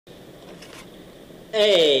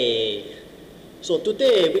Hey, so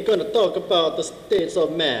today we're going to talk about the states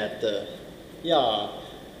of matter. Yeah,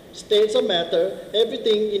 states of matter,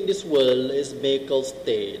 everything in this world is made of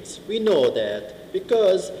states. We know that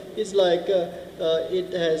because it's like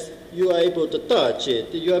it has, you are able to touch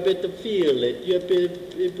it, you are able to feel it, you are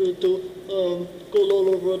able to go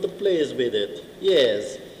all over the place with it.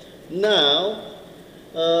 Yes. Now,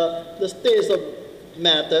 the states of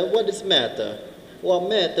matter, what is matter? Well,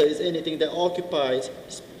 matter is anything that occupies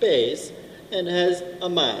space and has a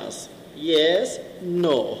mass. Yes,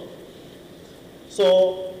 no.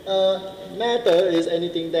 So, matter is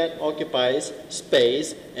anything that occupies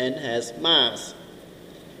space and has mass.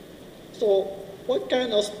 So, what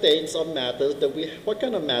kind of states of matter what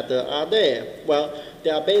kind of matter are there? Well,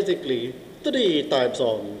 there are basically three types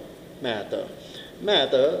of matter.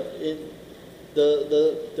 Matter is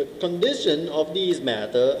the condition of these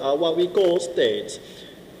matter are what we call states.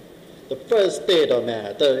 The first state of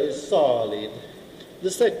matter is solid. The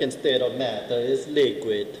second state of matter is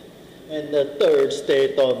liquid. And the third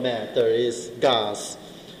state of matter is gas.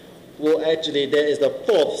 Well, actually, there is the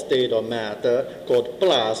fourth state of matter called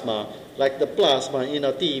plasma, like the plasma in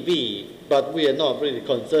a TV, but we are not really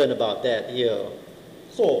concerned about that here.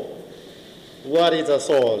 So, what is a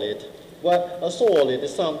solid? Well, a solid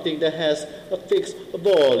is something that has a fixed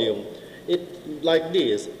volume. It like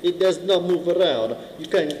this. It does not move around. You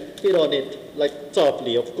can fit on it like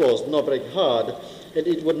softly, of course, not very hard, and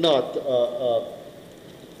it would not.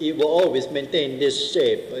 It will always maintain this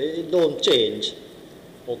shape. It don't change.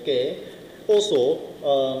 Okay. Also,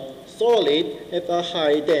 solid have a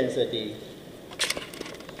high density.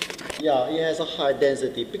 Yeah, it has a high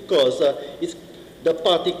density because the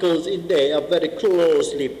particles in there are very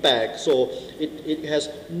closely packed, so it has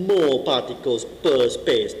more particles per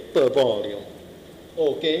space, per volume.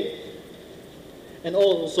 Okay? And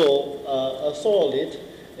also, a solid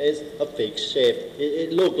is a fixed shape.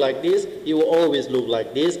 It looks like this, it will always look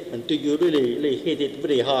like this until you really hit it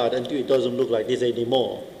very hard until it doesn't look like this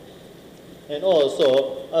anymore. And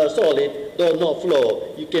also, a solid does not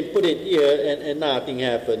flow. You can put it here and nothing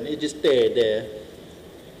happens. It just stays there.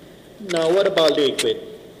 Now, what about liquid?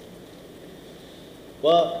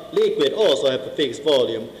 Well, liquid also have a fixed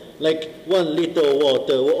volume. Like 1 liter of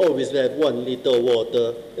water will always have 1 liter of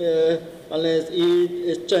water, unless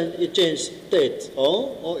it changes states,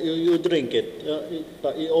 or you drink it,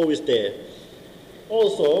 but it's always there.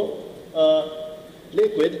 Also,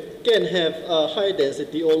 liquid can have a high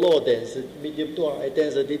density or low density, medium to high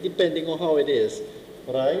density, depending on how it is,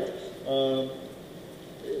 right?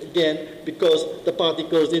 Again, because the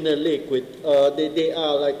particles in the liquid, they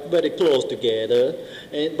are like very close together,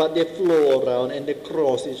 but they flow around and they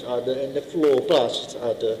cross each other and they flow past each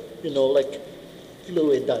other, like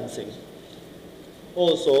fluid dancing.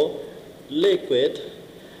 Also, liquid,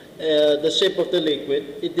 the shape of the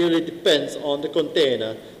liquid, it really depends on the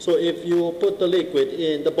container. So if you put the liquid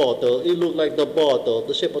in the bottle, it looks like the bottle,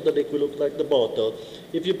 the shape of the liquid looks like the bottle.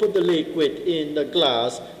 If you put the liquid in the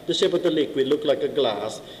glass, the shape of the liquid looks like a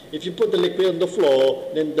glass. If you put the liquid on the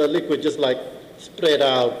floor, then the liquid just like spread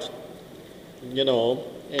out,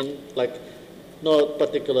 and like no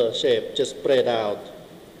particular shape, just spread out.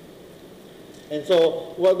 And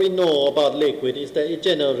so what we know about liquid is that it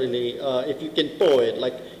generally, if you can pour it,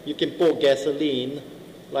 like you can pour gasoline,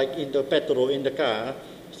 like in the petrol in the car,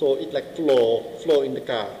 so it like flow in the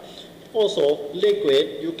car. Also,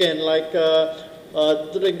 liquid, you can like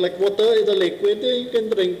drink like water is a liquid, you can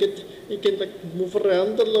drink it, you can like move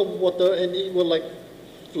around the water and it will like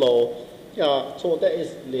flow. Yeah, so that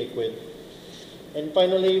is liquid. And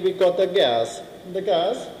finally, we got the gas. The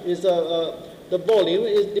gas is the volume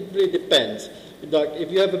really depends. Like if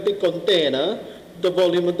you have a big container, the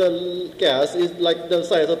volume of the gas is like the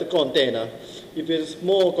size of the container. If it's a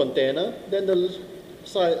small container, then the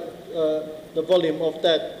volume of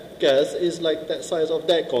that gas is like that size of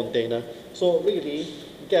that container. So really,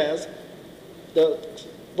 gas, the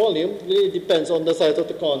volume really depends on the size of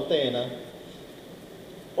the container.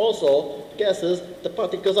 Also, gases, the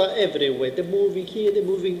particles are everywhere. They're moving here, they're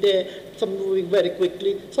moving there. Some moving very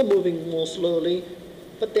quickly, some moving more slowly.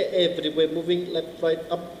 But they're everywhere, moving left, right,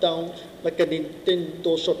 up, down, like a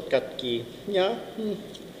Nintendo shortcut key. Yeah?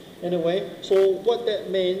 Anyway, so what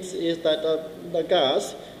that means is that the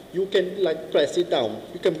gas, you can like press it down.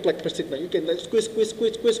 You can like press it down. You can like squeeze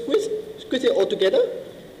it all together.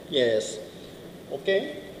 Yes.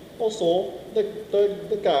 Okay. Also,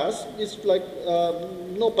 the gas is like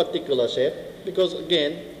no particular shape because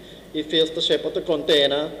again, it fills the shape of the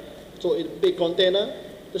container. So in big container,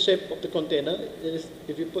 the shape of the container is,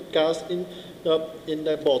 if you put gas in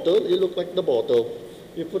the bottle, it looks like the bottle.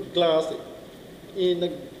 You put glass in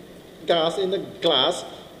a gas in a glass,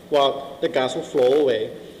 well, the gas will flow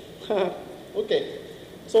away. Okay,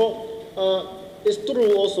 so it's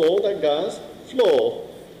true also that gas flow.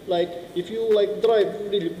 Like if you like drive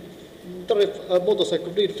a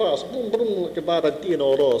motorcycle really fast, boom, boom, like a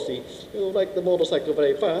Barantino Rossi, you ride the motorcycle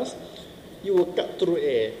very fast, you will cut through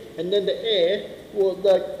air, and then the air will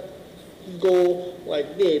like go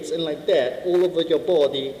like this and like that all over your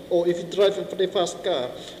body. Or if you drive a very fast car,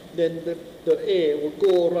 then the air will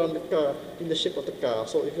go around the car in the shape of the car.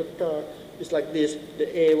 So if your car is like this,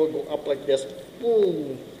 the air will go up like this,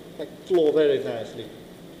 boom, like flow very nicely.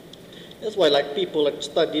 That's why like people like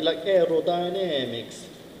study like aerodynamics.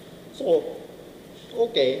 So,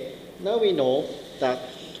 okay, now we know that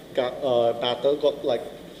matter got like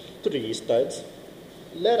 3 states.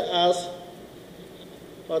 Let us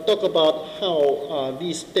talk about how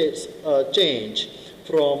these states change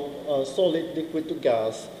from solid, liquid to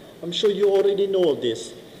gas. I'm sure you already know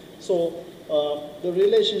this. So, the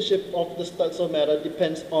relationship of the states of matter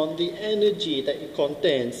depends on the energy that it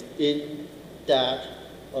contains in that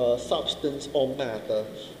substance or matter.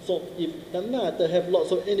 So if the matter have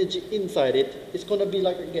lots of energy inside it, it's going to be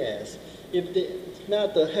like a gas. If the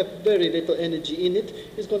matter have very little energy in it,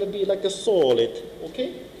 it's going to be like a solid.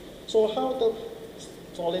 Okay? So how the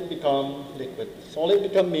solid become liquid? Solid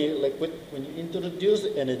become liquid when you introduce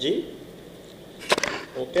energy.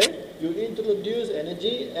 Okay? You introduce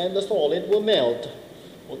energy and the solid will melt.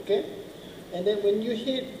 Okay? And then when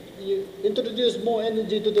you introduce more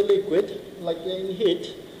energy to the liquid, like in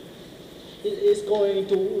heat, it is going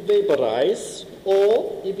to vaporize,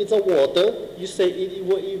 or if it's a water, you say it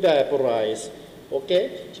will evaporize.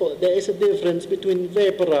 Okay? So there is a difference between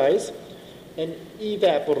vaporize and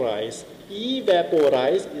evaporize.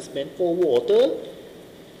 Evaporize is meant for water.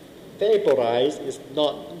 Vaporize is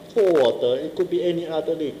not for water. It could be any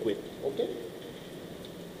other liquid. Okay?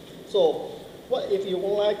 So what if you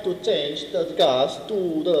would like to change the gas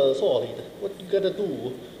to the solid? What you gotta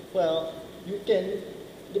do? Well, you can,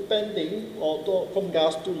 depending from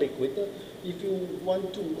gas to liquid, if you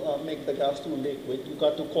want to make the gas to liquid, you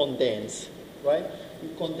got to condense, right? You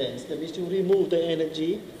condense. That means you remove the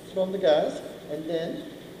energy from the gas, and then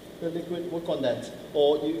the liquid will condense.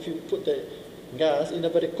 Or if you put the gas in a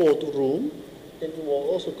very cold room, then it will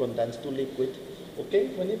also condense to liquid. Okay?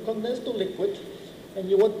 When it condenses to liquid, and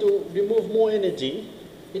you want to remove more energy,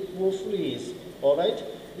 it will freeze. All right?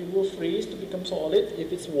 It will freeze to become solid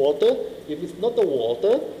if it's water. If it's not the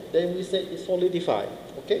water, then we say it's solidified.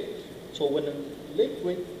 Okay? So when a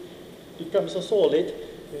liquid becomes a solid,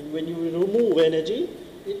 when you remove energy,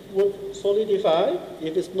 it will solidify.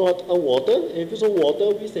 If it's not a water, if it's a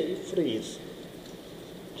water, we say it freeze.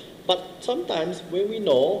 But sometimes when we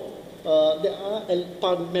know there are a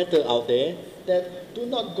part of matter out there that do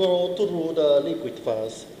not go through the liquid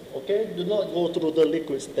first. Okay? Do not go through the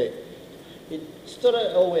liquid state. It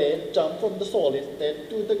straight away jump from the solid state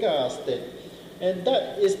to the gas state. And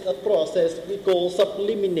that is a process we call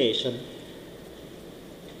sublimation.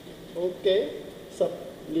 Okay?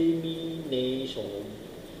 Sublimation.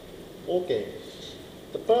 Okay.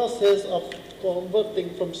 The process of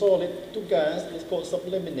converting from solid to gas is called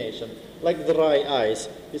sublimation. Like dry ice.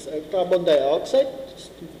 It's a carbon dioxide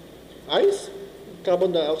ice,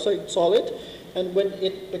 carbon dioxide solid, and when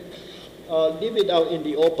it leave it out in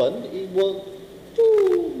the open, it will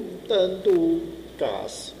turn to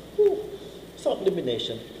gas.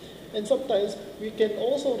 Sublimation. And sometimes we can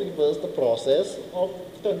also reverse the process of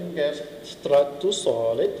turning gas straight to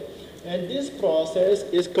solid, and this process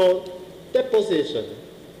is called deposition.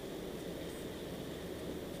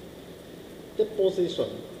 Deposition.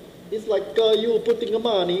 It's like you putting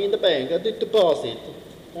money in the bank, a deposit.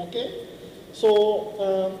 Okay?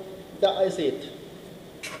 So that is it.